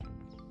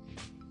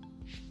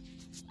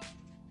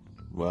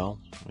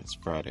Well, it's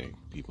Friday,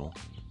 people.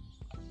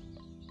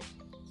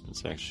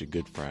 It's actually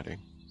Good Friday.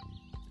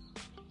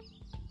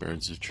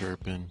 Birds are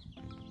chirping.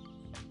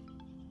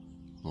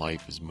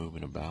 Life is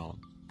moving about.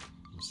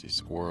 You see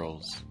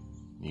squirrels,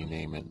 you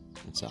name it,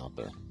 it's out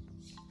there.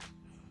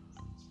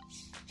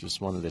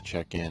 Just wanted to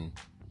check in,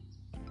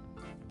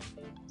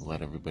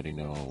 let everybody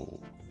know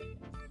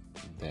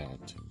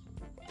that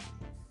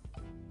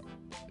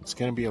it's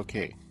going to be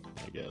okay,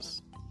 I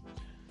guess.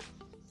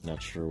 Not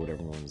sure what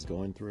everyone is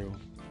going through.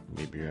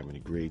 Maybe you're having a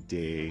great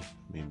day.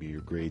 Maybe your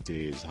great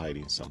day is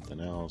hiding something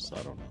else.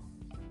 I don't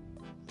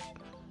know.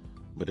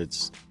 But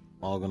it's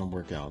all going to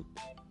work out.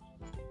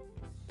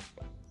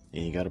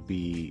 And you got to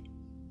be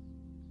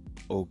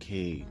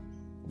okay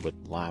with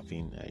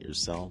laughing at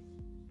yourself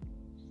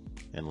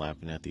and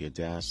laughing at the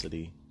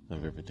audacity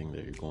of everything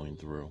that you're going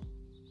through.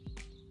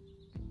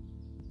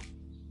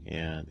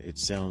 And it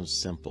sounds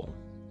simple,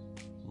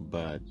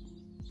 but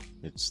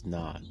it's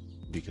not,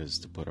 because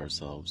to put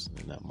ourselves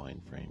in that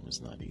mind frame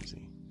is not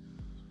easy.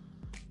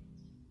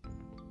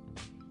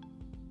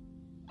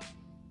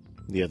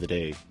 The other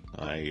day,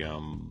 I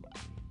am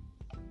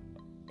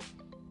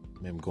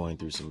going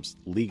through some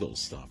legal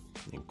stuff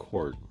in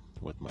court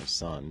with my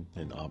son,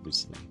 and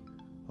obviously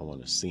I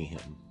want to see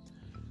him.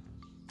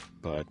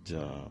 But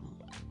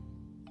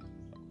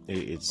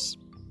it's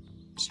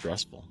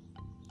stressful,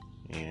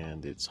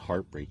 and it's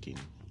heartbreaking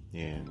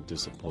and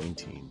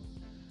disappointing,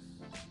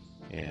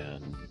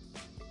 and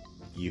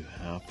you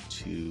have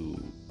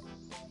to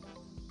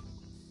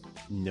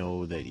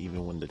know that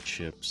even when the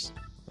chips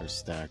are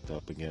stacked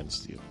up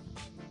against you,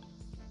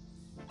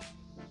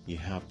 you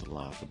have to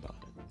laugh about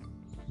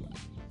it.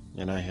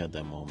 And I had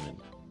that moment.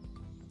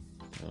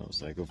 I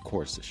was like, of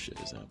course this shit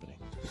is happening.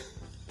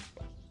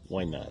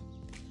 Why not?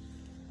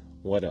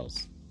 What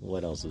else?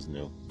 What else is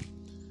new?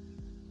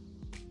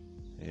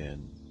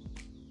 And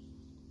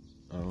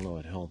I don't know,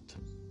 it helped.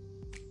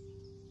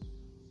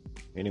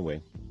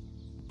 Anyway,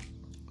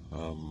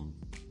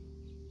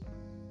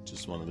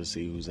 just wanted to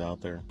see who's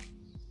out there,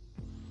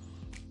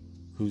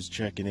 who's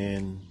checking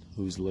in,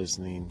 who's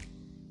listening.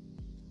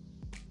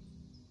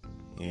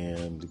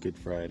 And Good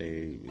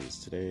Friday is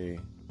today.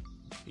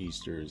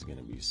 Easter is going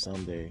to be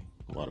Sunday.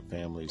 A lot of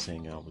families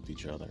hang out with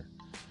each other.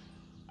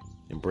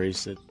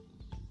 Embrace it.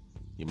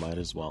 You might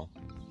as well.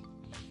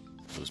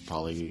 There's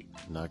probably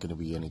not going to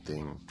be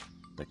anything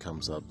that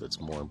comes up that's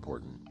more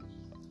important.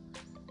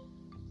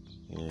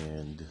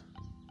 And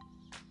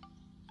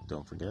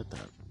don't forget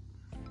that.